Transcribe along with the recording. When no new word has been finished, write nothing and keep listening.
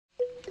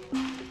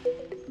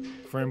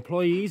For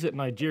employees at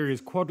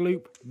Nigeria's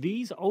Quadloop,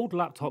 these old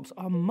laptops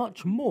are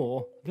much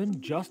more than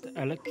just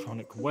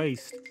electronic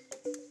waste.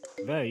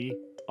 They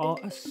are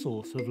a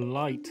source of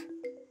light.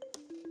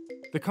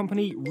 The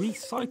company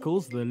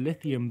recycles the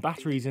lithium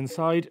batteries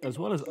inside, as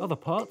well as other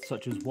parts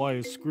such as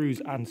wires,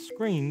 screws and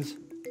screens,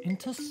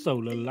 into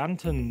solar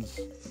lanterns.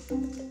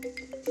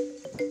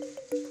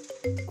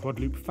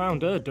 Quadloop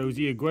founder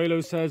Dozie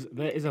Aguelo says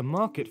there is a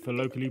market for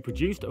locally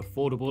produced,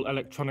 affordable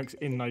electronics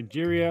in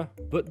Nigeria,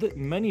 but that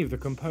many of the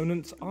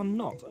components are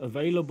not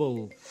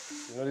available.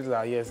 We notice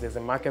that yes, there's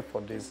a market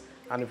for this,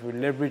 and if we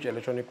leverage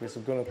electronic waste,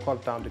 we're going to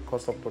cut down the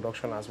cost of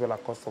production as well as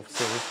cost of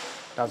sales.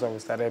 That's why we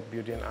started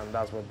building, and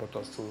that's what brought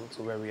us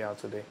to where we are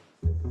today.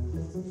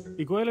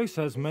 Aguelo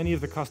says many of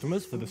the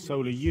customers for the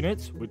solar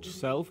units, which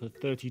sell for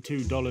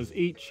 $32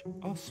 each,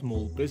 are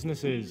small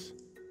businesses.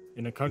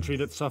 In a country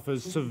that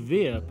suffers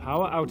severe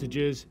power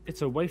outages,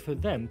 it's a way for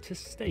them to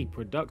stay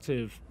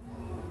productive.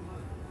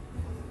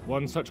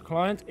 One such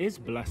client is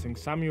Blessing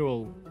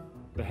Samuel.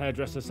 The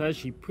hairdresser says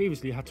she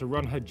previously had to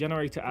run her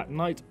generator at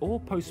night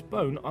or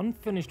postpone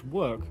unfinished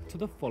work to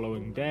the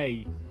following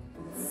day.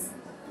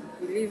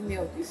 Relieve me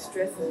of the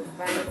stress of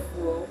buying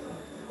fuel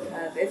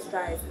and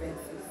extra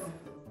expenses.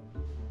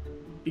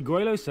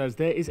 Aguelo says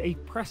there is a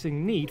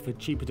pressing need for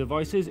cheaper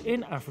devices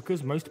in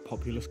Africa's most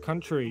populous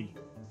country.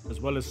 As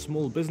well as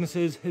small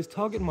businesses, his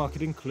target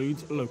market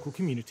includes local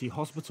community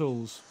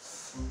hospitals.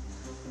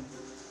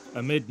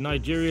 Amid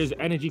Nigeria's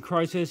energy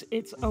crisis,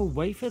 it's a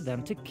way for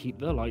them to keep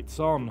the lights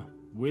on,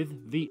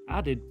 with the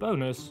added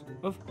bonus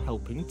of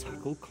helping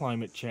tackle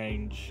climate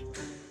change.